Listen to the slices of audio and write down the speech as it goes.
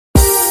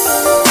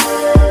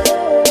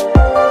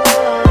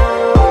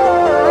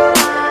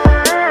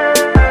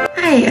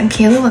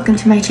Kayla, welcome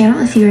to my channel.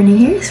 If you are new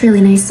here, it's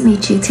really nice to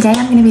meet you. Today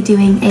I'm going to be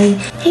doing a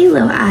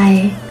halo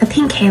eye, a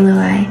pink halo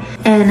eye,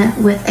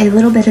 and with a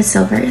little bit of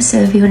silver. So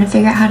if you want to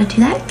figure out how to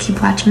do that,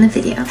 keep watching the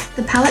video.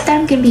 The palette that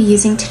I'm going to be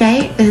using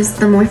today is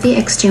the Morphe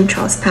X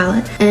Jametrolls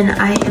palette, and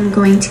I am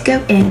going to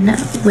go in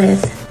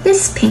with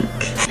this pink,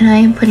 and I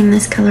am putting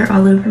this color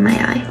all over my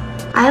eye.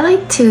 I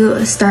like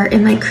to start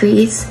in my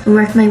crease and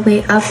work my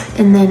way up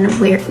and then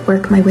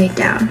work my way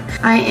down.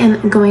 I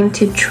am going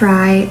to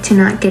try to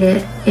not get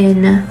it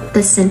in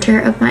the center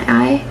of my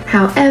eye.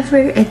 However,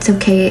 it's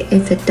okay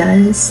if it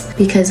does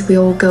because we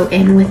will go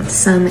in with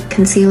some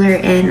concealer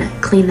and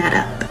clean that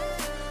up.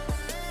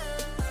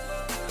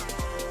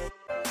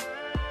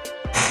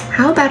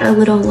 How about a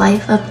little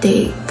life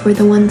update for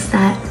the ones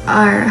that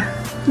are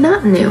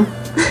not new?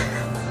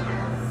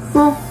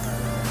 Well,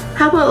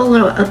 how about a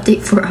little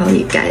update for all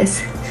you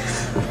guys?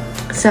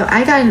 So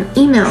I got an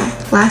email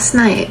last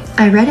night.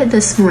 I read it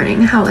this morning.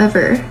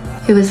 However,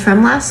 it was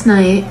from last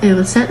night. It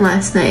was sent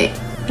last night.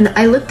 And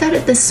I looked at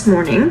it this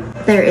morning.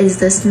 There is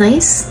this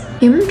nice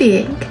human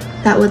being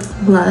that would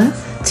love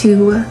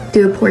to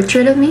do a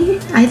portrait of me.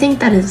 I think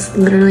that is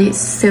literally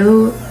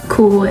so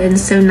cool and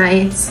so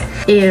nice.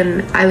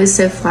 And I was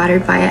so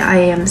flattered by it. I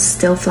am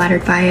still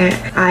flattered by it.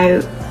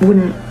 I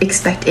wouldn't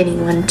expect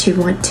anyone to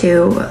want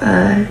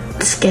to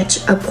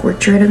sketch a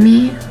portrait of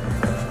me.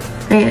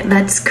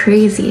 That's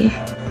crazy.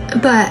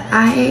 But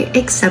I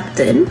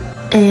accepted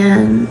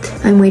and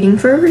I'm waiting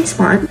for a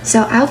response.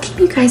 So I'll keep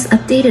you guys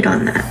updated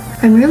on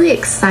that. I'm really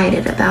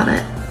excited about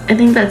it. I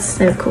think that's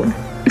so cool.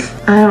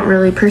 I don't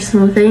really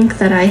personally think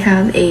that I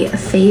have a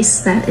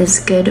face that is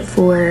good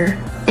for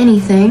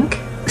anything.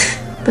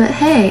 But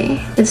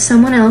hey, if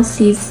someone else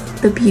sees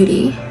the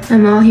beauty,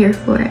 I'm all here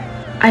for it.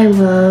 I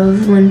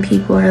love when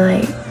people are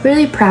like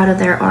really proud of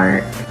their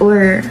art,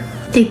 or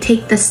they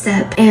take the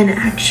step and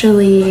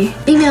actually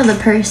email the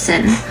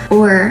person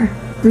or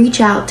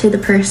reach out to the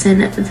person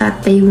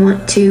that they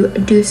want to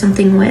do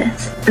something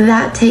with.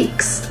 That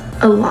takes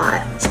a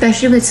lot,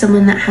 especially with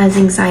someone that has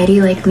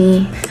anxiety like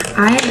me.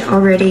 I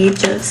already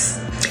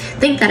just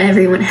think that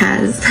everyone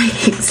has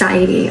like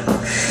anxiety,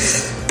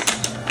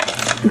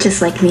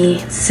 just like me.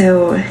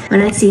 So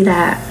when I see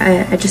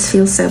that, I just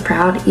feel so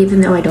proud, even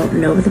though I don't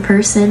know the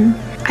person.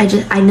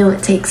 I know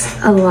it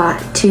takes a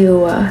lot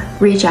to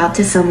reach out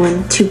to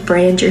someone, to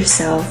brand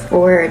yourself,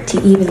 or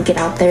to even get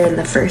out there in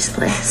the first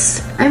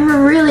place. I'm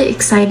really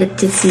excited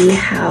to see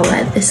how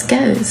this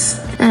goes.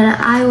 And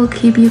I will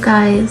keep you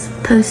guys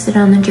posted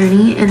on the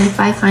journey, and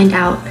if I find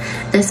out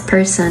this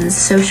person's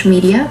social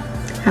media,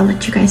 I'll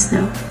let you guys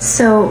know.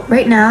 So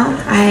right now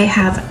I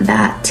have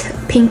that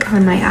pink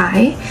on my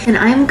eye, and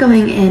I'm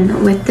going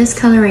in with this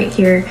color right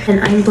here, and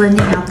I'm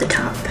blending out the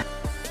top.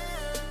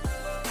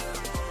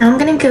 Now I'm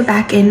gonna go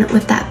back in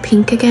with that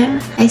pink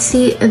again. I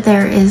see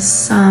there is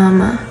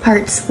some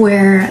parts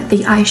where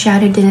the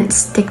eyeshadow didn't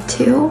stick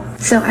to,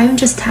 so I'm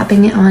just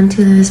tapping it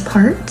onto those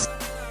parts.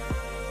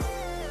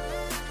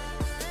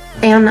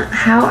 And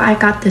how I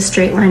got this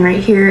straight line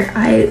right here,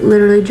 I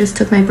literally just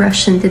took my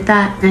brush and did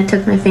that, and I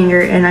took my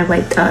finger and I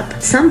wiped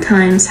up.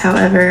 Sometimes,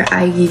 however,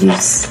 I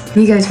use,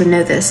 you guys would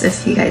know this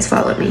if you guys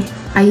follow me,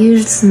 I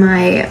use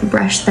my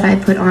brush that I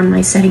put on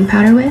my setting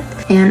powder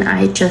with, and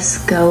I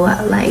just go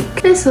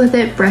like this with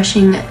it,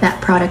 brushing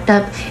that product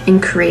up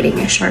and creating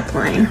a sharp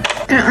line.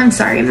 And I'm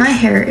sorry, my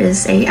hair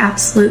is an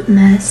absolute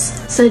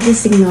mess, so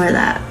just ignore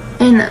that.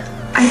 And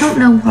I don't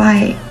know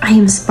why I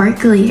am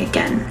sparkly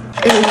again.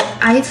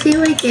 I feel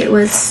like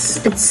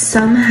it's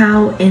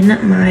somehow in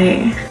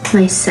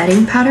my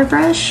setting powder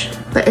brush,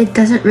 but it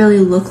doesn't really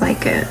look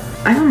like it.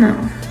 I don't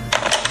know.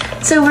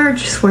 So we're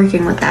just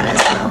working with that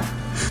as well.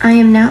 I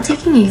am now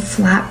taking a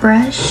flat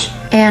brush,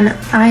 and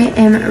I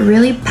am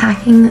really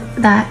packing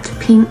that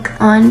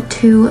pink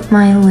onto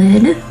my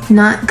lid,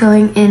 not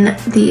going in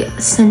the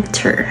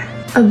center,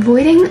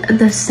 avoiding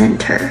the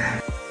center.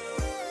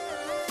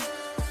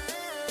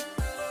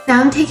 Now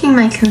I'm taking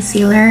my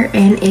concealer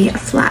and a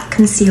flat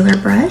concealer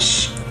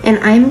brush, and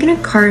I'm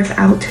gonna carve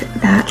out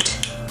that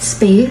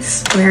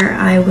space where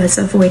I was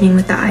avoiding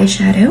with the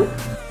eyeshadow.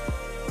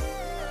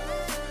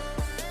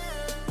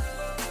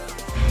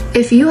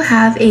 If you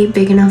have a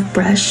big enough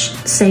brush,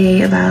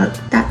 say about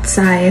that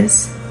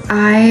size,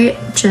 I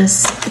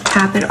just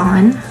tap it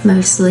on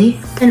mostly.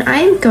 And I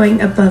am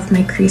going above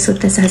my crease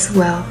with this as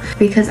well,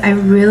 because I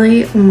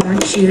really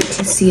want you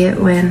to see it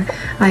when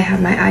I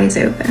have my eyes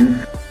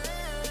open.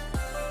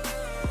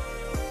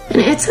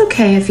 And it's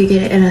okay if you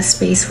get it in a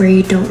space where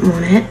you don't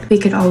want it. We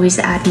could always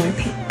add more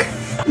pink.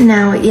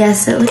 Now,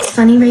 yes, it looks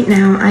funny right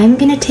now. I'm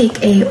gonna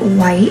take a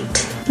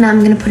white, and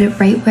I'm gonna put it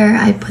right where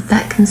I put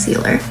that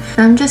concealer.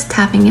 I'm just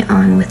tapping it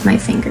on with my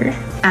finger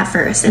at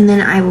first, and then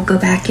I will go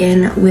back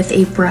in with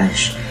a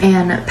brush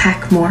and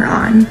pack more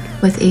on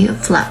with a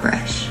flat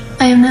brush.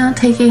 I am now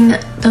taking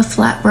the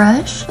flat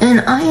brush,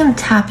 and I am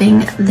tapping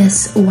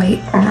this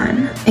white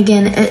on.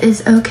 Again, it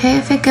is okay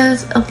if it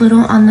goes a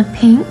little on the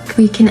pink.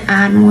 We can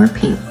add more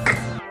pink.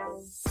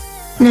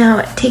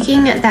 Now,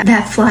 taking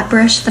that flat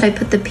brush that I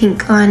put the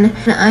pink on,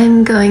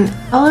 I'm going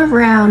all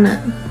around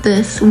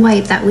this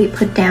white that we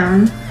put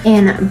down,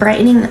 and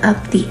brightening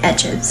up the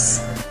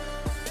edges.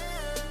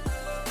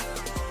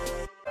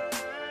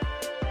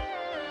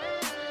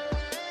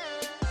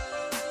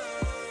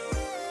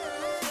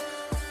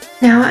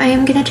 Now I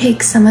am gonna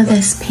take some of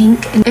this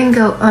pink and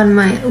go on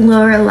my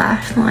lower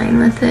lash line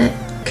with it,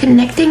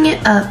 connecting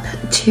it up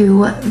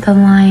to the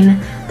line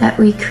that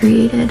we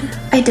created.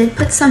 I did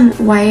put some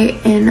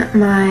white in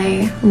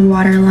my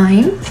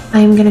waterline.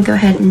 I'm gonna go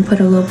ahead and put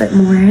a little bit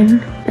more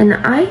in. And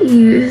I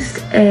used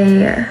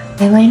a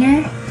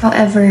eyeliner,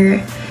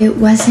 however, it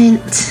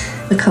wasn't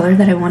the color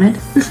that I wanted.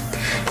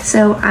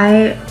 So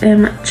I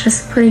am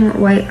just putting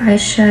white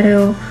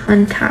eyeshadow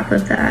on top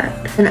of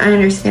that. And I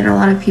understand a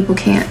lot of people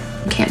can't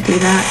do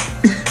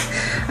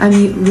that.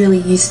 I'm really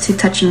used to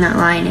touching that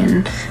line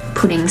and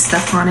putting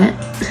stuff on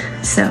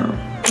it. So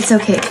it's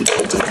okay if you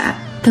can do that.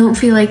 Don't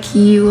feel like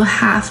you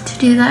have to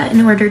do that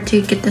in order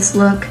to get this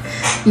look.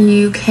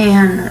 You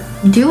can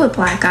do a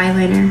black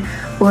eyeliner,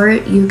 or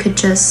you could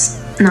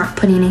just not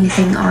put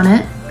anything on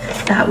it.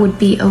 That would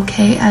be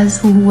okay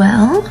as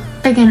well.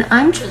 Again,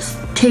 I'm just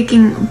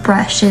taking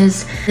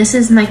brushes. This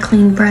is my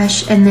clean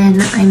brush, and then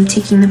I'm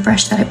taking the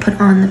brush that I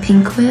put on the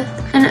pink with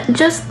and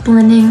just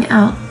blending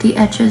out the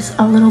edges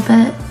a little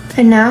bit.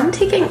 And now I'm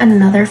taking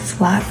another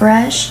flat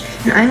brush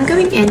and I'm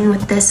going in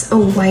with this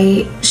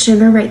white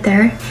shimmer right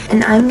there,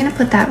 and I'm gonna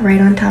put that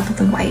right on top of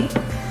the white.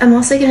 I'm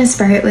also gonna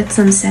spray it with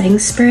some setting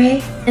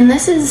spray, and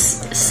this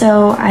is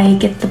so I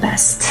get the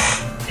best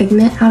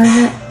pigment out of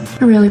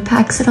it. It really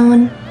packs it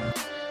on.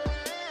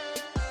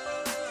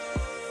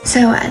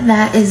 So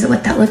that is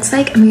what that looks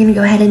like. I'm gonna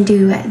go ahead and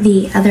do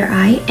the other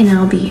eye and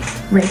I'll be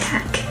right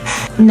back.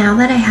 Now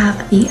that I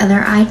have the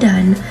other eye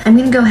done, I'm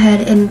gonna go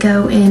ahead and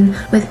go in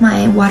with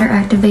my water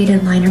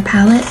activated liner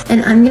palette,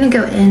 and I'm gonna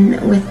go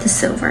in with the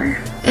silver.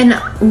 And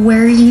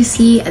where you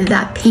see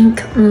that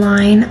pink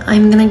line,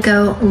 I'm gonna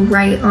go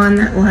right on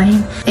that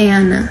line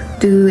and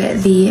do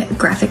the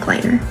graphic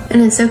liner.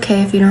 And it's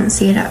okay if you don't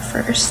see it at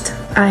first.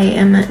 I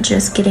am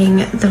just getting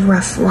the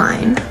rough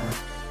line.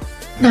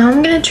 Now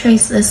I'm gonna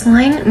trace this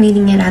line,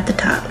 meeting it at the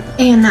top.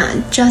 And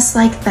just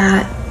like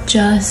that,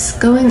 just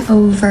going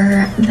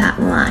over that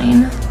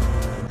line.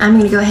 I'm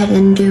gonna go ahead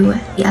and do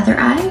the other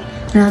eye,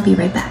 and I'll be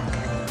right back.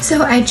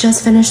 So I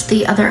just finished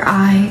the other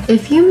eye.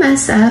 If you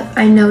mess up,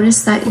 I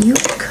noticed that you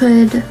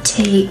could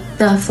take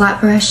the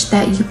flat brush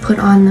that you put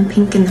on the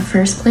pink in the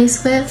first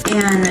place with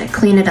and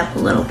clean it up a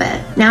little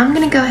bit. Now I'm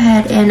gonna go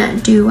ahead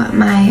and do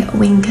my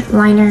wing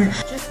liner,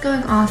 just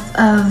going off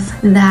of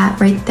that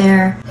right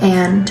there,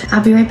 and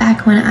I'll be right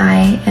back when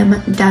I am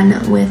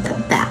done with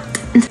that.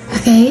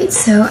 Okay,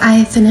 so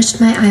I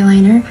finished my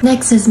eyeliner.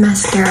 Next is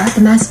mascara.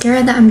 The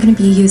mascara that I'm going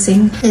to be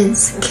using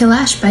is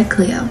Killash by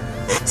Clio.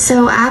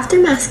 So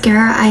after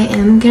mascara, I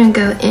am going to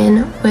go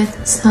in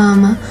with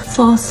some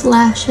false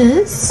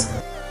lashes.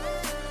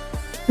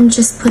 I'm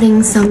just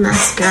putting some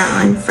mascara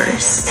on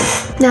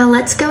first. Now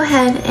let's go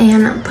ahead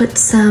and put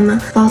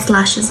some false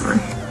lashes on.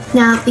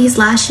 Now these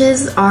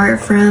lashes are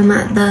from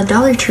the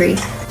Dollar Tree,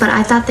 but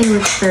I thought they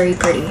looked very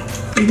pretty.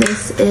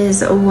 This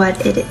is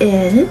what it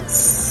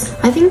is.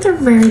 I think they're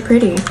very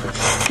pretty.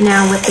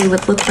 Now what they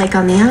would look like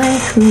on the eye,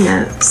 who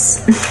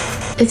knows?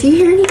 If you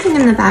hear anything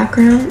in the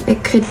background,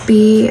 it could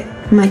be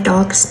my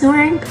dog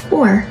snoring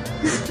or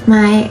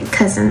my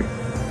cousin.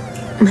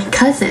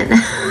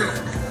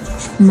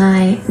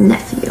 My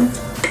nephew.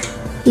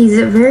 He's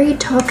very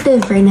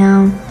talkative right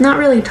now. Not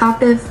really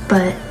talkative,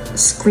 but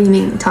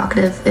screaming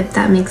talkative, if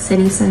that makes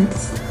any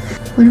sense.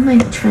 What am I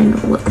trying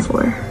to look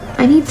for?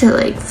 I need to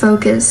like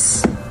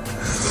focus.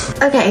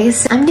 Okay,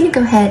 so I'm gonna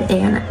go ahead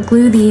and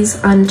glue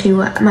these onto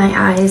my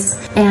eyes,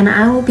 and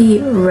I will be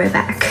right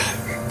back.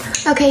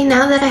 Okay,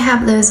 now that I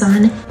have those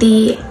on,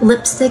 the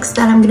lipsticks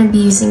that I'm gonna be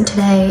using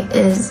today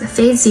is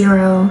Phase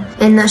Zero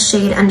in the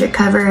shade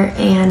Undercover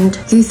and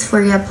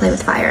Youthforia Play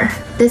with Fire.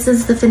 This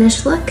is the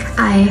finished look.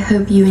 I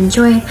hope you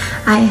enjoyed.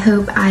 I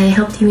hope I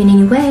helped you in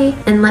any way,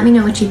 and let me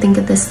know what you think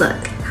of this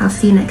look. I'll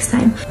see you next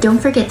time. Don't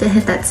forget to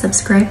hit that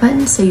subscribe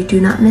button so you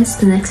do not miss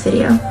the next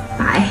video.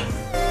 Bye.